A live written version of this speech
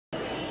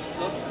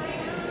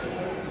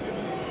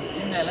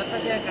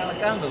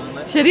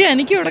ശരിയാ,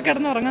 എനിക്ക് ഇവിടെ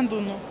കിടന്ന് ഉറങ്ങാൻ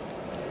തോന്നുന്നു.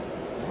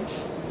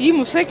 ഈ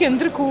മുസൈക്ക്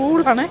എന്തൊരു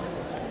കൂളാണേ.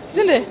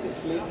 Isn't it?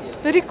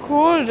 Very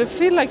cold. I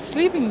feel like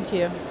sleeping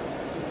here.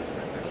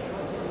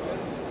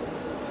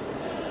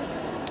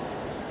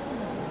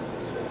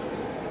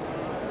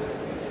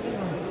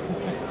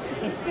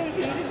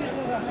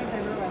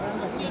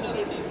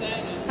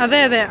 അതെ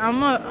അതെ,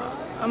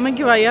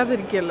 അമ്മയ്ക്ക്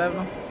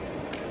വയ്യാതിരിക്കല്ലായിരുന്നു,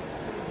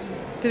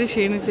 ഇത്തിരി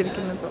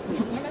ക്ഷീണിച്ചിരിക്കുന്നു ഇപ്പൊ.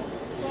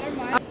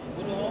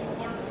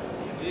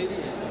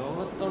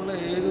 ലോകത്തുള്ള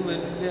ഏത്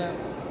വലിയ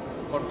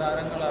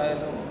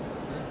കൊട്ടാരങ്ങളായാലും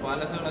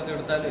പാലസുകളൊക്കെ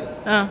എടുത്താല്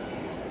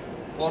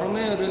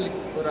പുറമേ ഒരു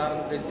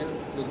ആർക്കിടെക്ചർ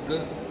ലുക്ക്,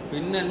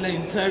 പിന്നെ എല്ലാം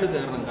ഇൻസൈഡ്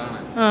കയറണം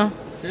കാണാൻ.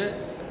 പക്ഷെ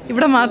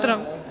ഇവിടെ മാത്രം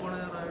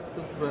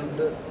ഓപ്പണറായിട്ട്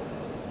ഫ്രണ്ട്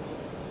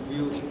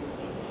വ്യൂ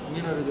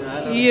ഇങ്ങനെ ഒരു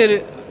ഈ ഒരു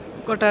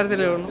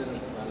കൊട്ടാരത്തിലേ ഉള്ളൂ.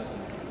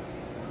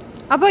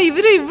 അപ്പൊ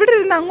ഇവര് ഇവിടെ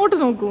ഇരുന്ന് അങ്ങോട്ട്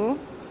നോക്കുവോ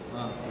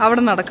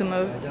അവിടെ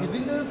നടക്കുന്നത്?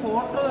 ഇതിന്റെ ഒരു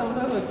ഫോട്ടോ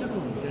അവിടെ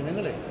വെച്ചിട്ടുണ്ട്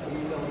ജനങ്ങളെ.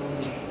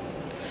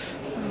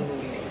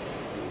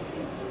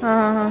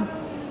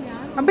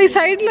 അപ്പൊ ഈ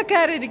സൈഡിലൊക്കെ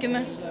ആരാ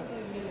ഇരിക്കുന്നത്?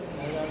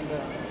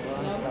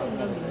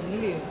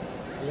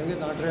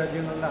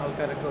 നാട്ടുരാജ്യങ്ങളിലെ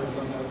ആൾക്കാരൊക്കെ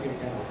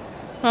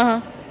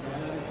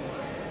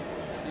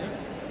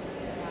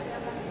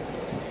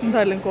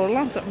എന്തായാലും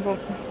കൊള്ളാം സംഭവം.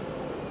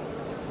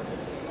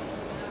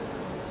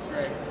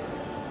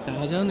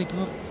 രാജാവ്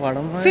നിൽക്കുമ്പോ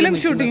പടം ഫിലിം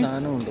ഷൂട്ടിംഗ്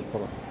സാധനമുണ്ട്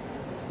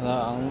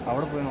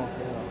അവിടെ പോയി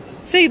നോക്കിയതാണ്.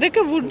 പക്ഷെ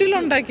ഇതൊക്കെ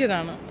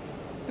വുഡിലുണ്ടാക്കിയതാണ്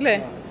അല്ലേ?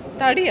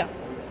 തടിയാ.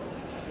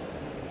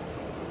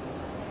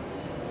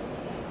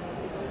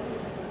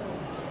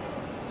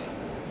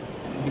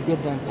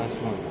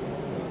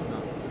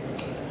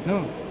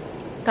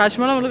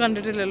 താജ്മഹൽ നമ്മൾ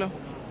കണ്ടിട്ടില്ലല്ലോ.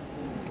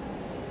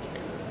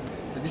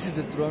 So this is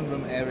the throne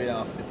room area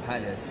of the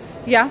palace.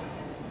 Yeah.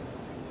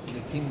 So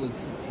the king will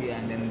sit here,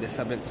 and then the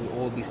subjects will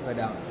all be spread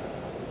out,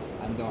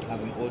 and they'll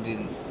have an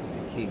audience with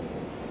the king.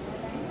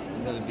 And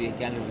there will be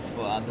galleries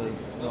for other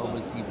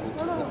noble people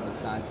to sit on the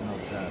sides and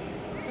observe.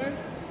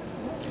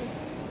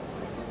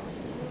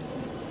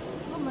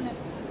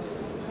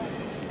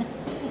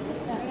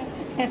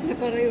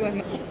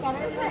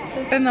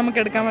 നമുക്ക്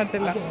എടുക്കാൻ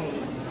പറ്റില്ല.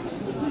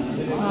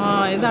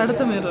 ഇത്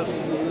അടുത്ത mirror.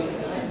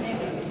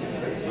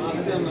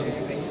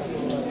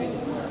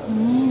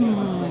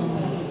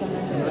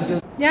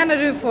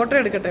 ഞാനൊരു photo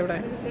എടുക്കട്ടെ ഇവിടെ,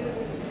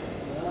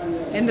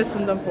 എന്റെ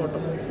സ്വന്തം ഫോട്ടോ.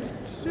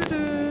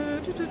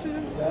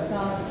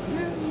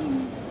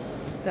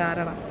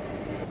 ധാരണ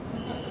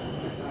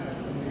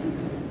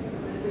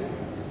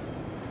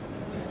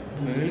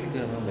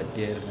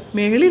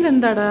മേളിൽ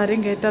എന്താടാ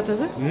ആരും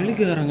കയറ്റാത്തത്? മേളിൽ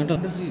കയറാൻ കേട്ടോ.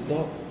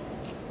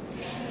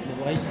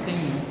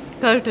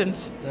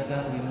 കർട്ടൻസ്,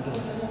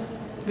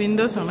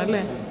 വിൻഡോസ്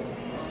ആണല്ലേ.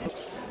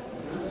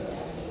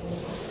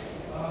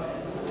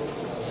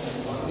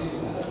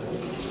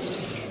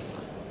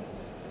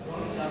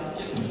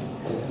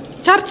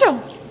 ചർച്ചോ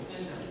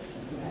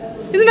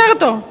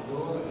ഇതിനകത്തോ?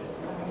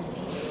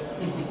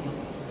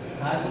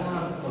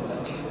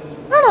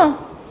 ആണോ?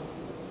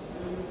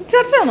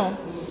 ചർച്ചാണോ?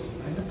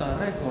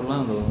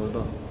 കൊള്ളാൻ തോന്നുന്നു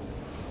കേട്ടോ.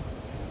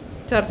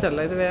 ചർച്ചല്ല,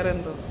 ഇത് വേറെ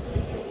എന്തോ.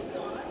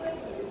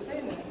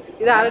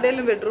 ഇത്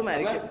ആരുടെയും ബെഡ്റൂം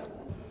ആയിരിക്കും,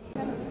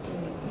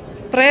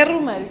 പ്രയർ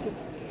റൂം ആയിരിക്കും.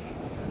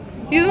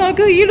 ഇത്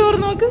നോക്ക്, ഈ ഡോർ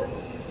നോക്ക്,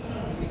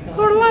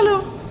 കൊള്ളാലോ.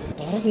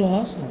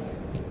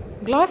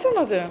 ഗ്ലാസ്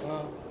ആണോ അത്?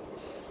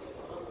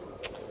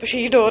 പക്ഷെ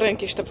ഈ ഡോർ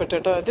എനിക്ക് ഇഷ്ടപ്പെട്ടു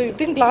കേട്ടോ.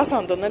 ഇതും ഗ്ലാസ്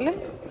ആണെന്ന് തോന്നല്ലേ?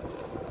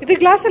 ഇത്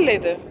ഗ്ലാസ് അല്ലേ?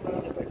 ഇത്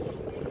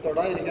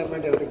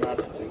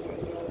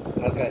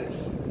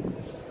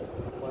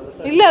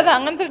ഇല്ല, അത്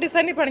അങ്ങനത്തെ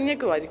ഡിസൈനിൽ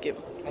പണിഞ്ഞേക്കുമായിരിക്കും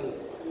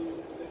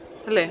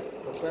അല്ലേ?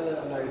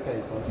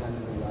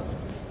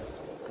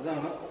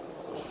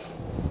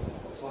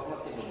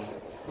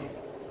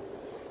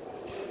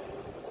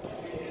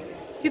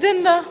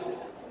 ഇതെന്താ?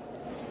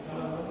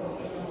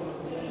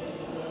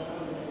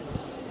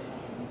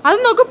 അത്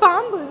നോക്ക്,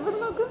 പാമ്പ്. ഇവിടെ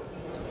നോക്ക്,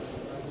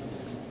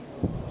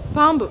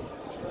 പാമ്പ്,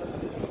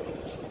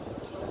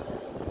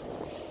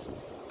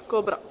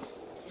 കോബ്ര.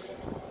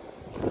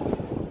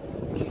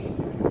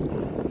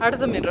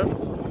 അടുത്ത മിറർ,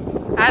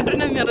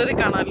 ആഡ്രിനെ മിററിൽ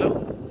കാണാമല്ലോ.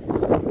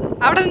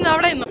 അവിടെ നിന്ന്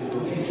അവിടെ നിന്നോ.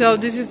 So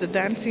this is the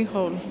dancing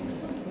hall.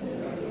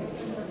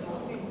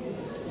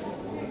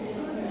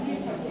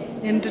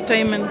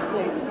 Entertainment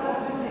place.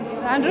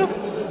 Andrew,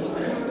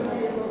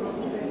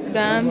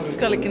 dance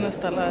കളിക്കുന്ന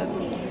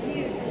സ്ഥലമായിരുന്നു.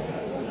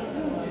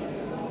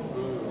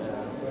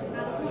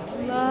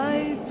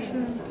 ലൈറ്റ്സ്.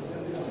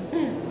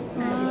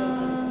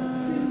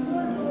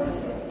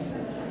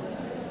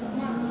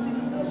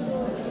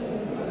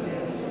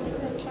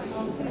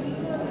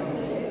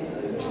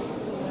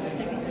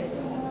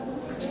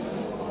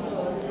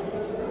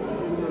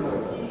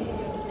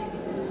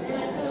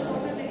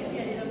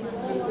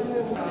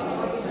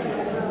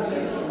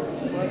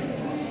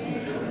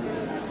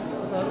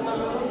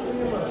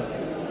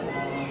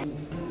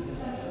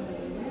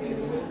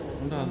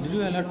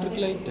 ഇലക്ട്രിക്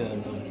ലൈറ്റ്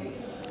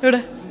എവിടെ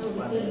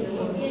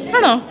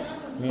ആണോ?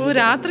 ഓ,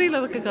 രാത്രിയിൽ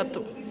അതൊക്കെ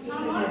കത്തും.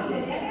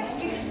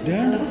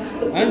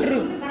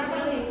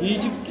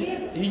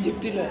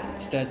 ഈജിപ്തിലെ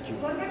സ്റ്റാച്ചു.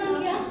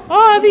 ഓ,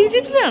 അത്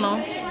ഈജിപ്തിലാണോ?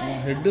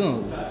 ഹെഡ്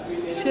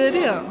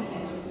ശരിയാ.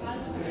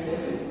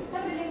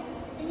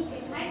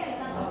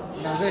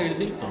 അത്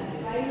എഴുതി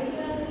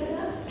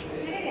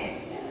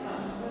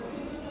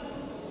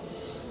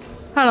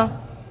ആണോ?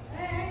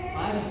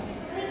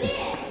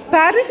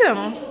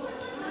 പാരീസിലാണോ?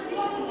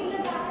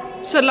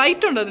 പക്ഷെ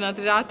ലൈറ്റ് ഉണ്ട്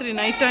അതിനകത്ത്. രാത്രി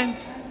നൈറ്റ് ടൈം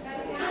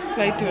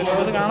ലൈറ്റ് വരും,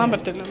 അത് കാണാൻ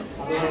പറ്റില്ലല്ലോ.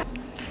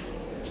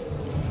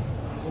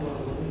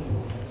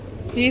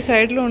 ഈ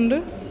സൈഡിലും ഉണ്ട്.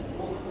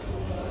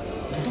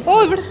 ഓ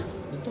ഇവിടെ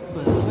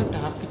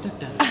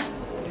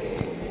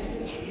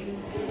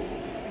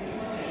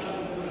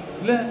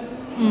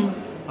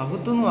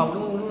അകത്തുനിന്നും അവിടെ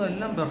നിന്ന്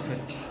എല്ലാം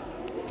പെർഫെക്റ്റ്.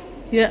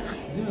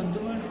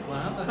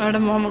 അവിടെ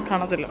മുഹമ്മദ്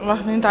കാണത്തില്ല. വാ,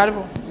 നീ താഴെ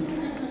പോ.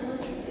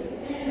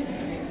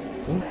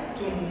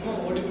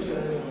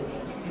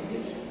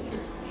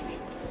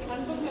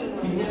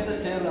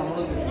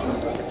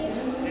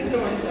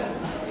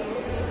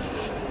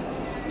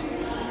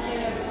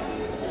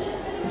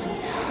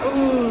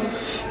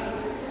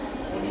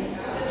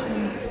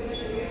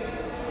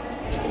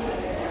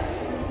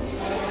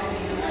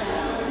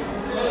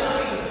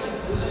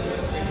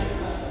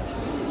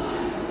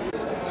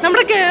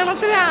 നമ്മുടെ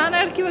കേരളത്തിലെ ആന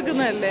ഇറക്കി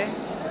വെക്കുന്നതല്ലേ?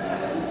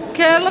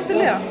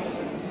 കേരളത്തിലെയാ?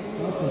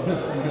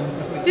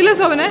 ഇല്ല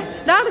സോവനെ,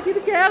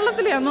 ഇത്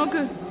കേരളത്തിലെയാ.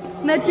 നോക്ക്,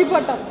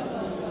 നെറ്റിപ്പട്ടം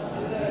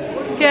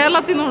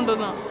കേരളത്തിൽ നിന്ന്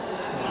കൊണ്ടുവന്നോ?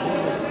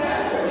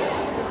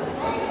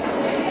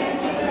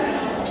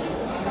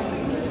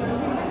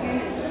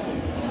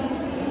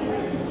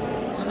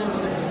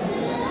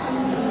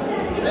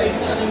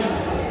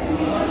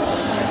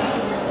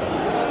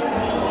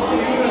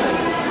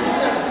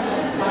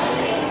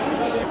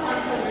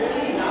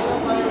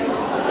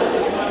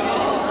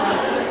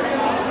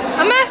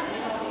 അമ്മേ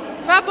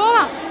വാ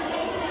പോവാം.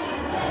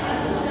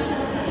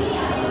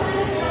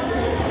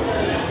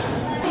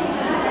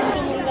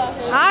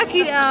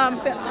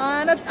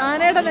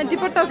 ആനയുടെ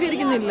നെറ്റിപ്പട്ടൊക്കെ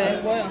ഇരിക്കുന്നില്ലേ?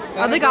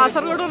 അത്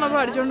കാസർഗോഡ് വന്നപ്പോ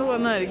അടിച്ചോണ്ട്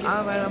പോകുന്നതായിരിക്കും.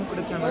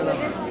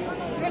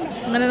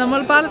 അങ്ങനെ നമ്മൾ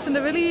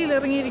പാലസിന്റെ വെളിയിൽ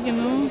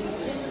ഇറങ്ങിയിരിക്കുന്നു.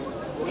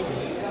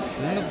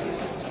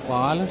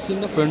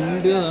 പാലസിന്റെ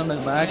ഫ്രണ്ട്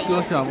ബാക്ക്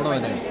വശം അവിടെ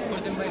വരെ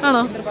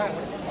ആണോ?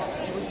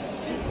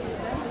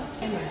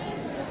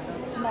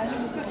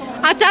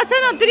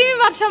 അച്ചാച്ചൻ ഒത്തിരി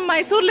വർഷം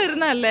മൈസൂരിൽ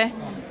ഇരുന്നല്ലേ?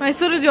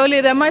 മൈസൂരിൽ ജോലി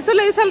ചെയ്ത.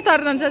 മൈസൂരിൽ ഈ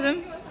സ്ഥലത്തായിരുന്നു അച്ചാച്ചൻ?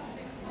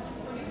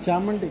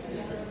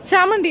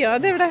 ചാമണ്ടിയോ?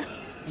 അതെവിടെ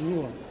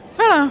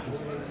ആണോ?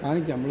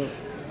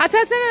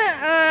 അച്ചാച്ചന്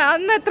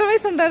അന്ന് എത്ര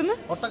വയസ്സുണ്ടായിരുന്നു?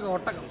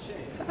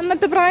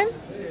 അന്നത്തെ പ്രായം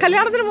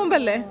കല്യാണത്തിന്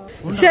മുമ്പല്ലേ?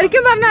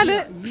 ശരിക്കും പറഞ്ഞാല്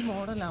ഈ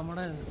മോഡൽ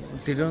നമ്മുടെ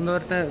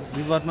തിരുവനന്തപുരത്തെ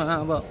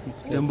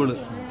ടെമ്പിള്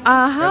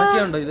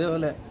ഉണ്ട്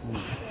ഇതേപോലെ.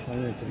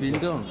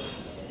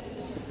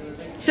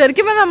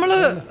 ശരിക്കും പറഞ്ഞാൽ നമ്മള്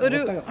ഒരു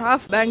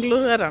ഹാഫ്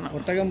ബാംഗ്ലൂരുകാരാണ്.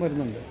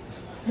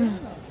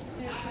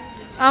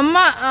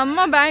 അമ്മ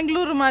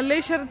ബാംഗ്ലൂർ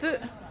മല്ലേശ്വരത്ത്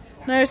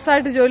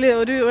നേഴ്സായിട്ട് ജോലി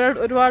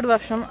ഒരുപാട്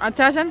വർഷം.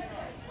 അച്ചാച്ചൻ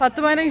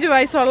 10-15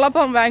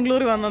 വയസ്സുള്ളപ്പം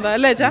ബാംഗ്ലൂർ വന്നതാ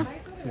അല്ലേ അച്ഛാ?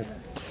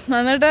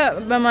 എന്നിട്ട്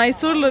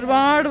മൈസൂരിൽ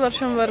ഒരുപാട്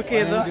വർഷം വർക്ക്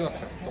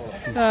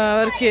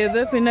ചെയ്ത്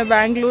പിന്നെ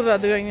ബാംഗ്ലൂർ.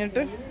 അത്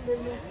കഴിഞ്ഞിട്ട്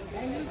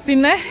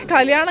പിന്നെ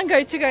കല്യാണം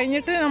കഴിച്ച്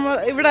കഴിഞ്ഞിട്ട് നമ്മൾ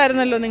ഇവിടെ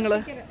ആയിരുന്നല്ലോ നിങ്ങള്.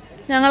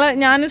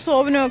 ഞാനും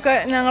സോവനും ഒക്കെ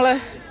ഞങ്ങള്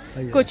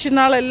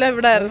കൊച്ചുനാളെല്ലാം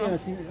ഇവിടെ ആയിരുന്നു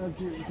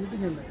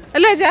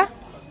അല്ലേ അച്ഛാ?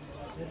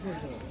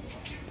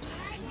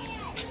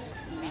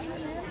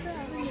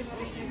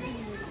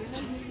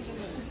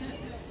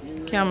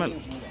 ക്യാമൽ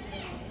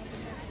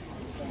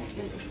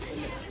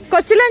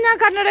കൊച്ചിലെ ഞാൻ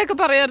കന്നഡയൊക്കെ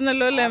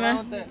പറയായിരുന്നല്ലോ അല്ലേ മേ?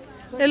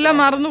 എല്ലാം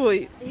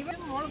മറന്നുപോയി.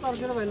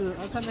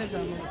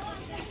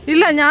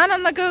 ഇല്ല, ഞാൻ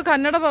അന്നൊക്കെ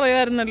കന്നഡ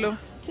പറയുമായിരുന്നല്ലോ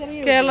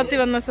കേരളത്തിൽ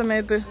വന്ന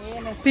സമയത്ത്.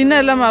 പിന്നെ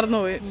എല്ലാം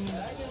മറന്നുപോയി.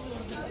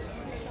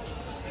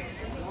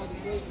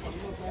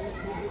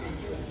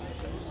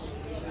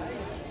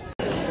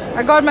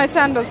 I got my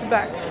sandals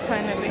back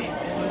finally.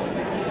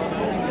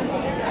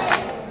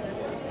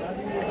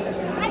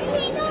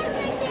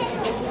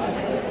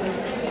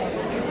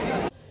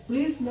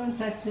 Please don't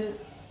touch it.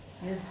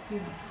 Yes,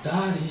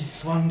 That is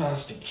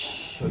fantastic.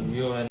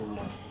 അയ്യോ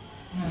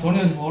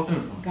സോണിയ ഒരു ഫോട്ടോ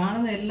എടുക്കണം.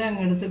 കാണുന്ന എല്ലാം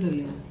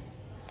എടുത്തിട്ടില്ല.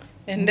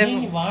 എന്റെ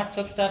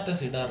വാട്സ്ആപ്പ്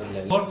സ്റ്റാറ്റസ് ഇടാറില്ല.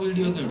 ഷോർട്ട്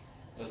വീഡിയോ ഒക്കെ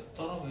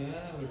എത്ര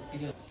വേറെ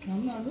വെട്ടിയ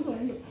അത്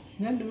വേണ്ട.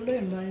 ഞാൻ ഇവിടെ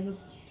ഉണ്ടായത്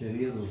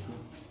ചെറിയ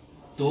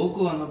തോക്ക്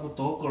വന്നപ്പോ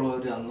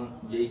തോക്കുള്ളവര് അന്ന്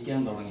ജയിക്കാൻ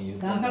തുടങ്ങി.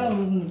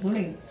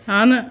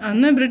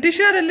 അന്ന്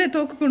ബ്രിട്ടീഷുകാരല്ലേ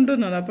തോക്ക്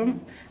കൊണ്ടുവന്നത്. അപ്പം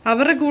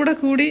അവരുടെ കൂടെ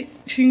കൂടി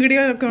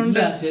ശിങ്കിടികളൊക്കെ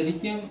ഉണ്ട്.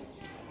 ശരിക്കും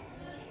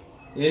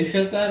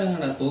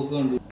ഏഷ്യക്കാരങ്ങനെ തോക്ക് കൊണ്ടു.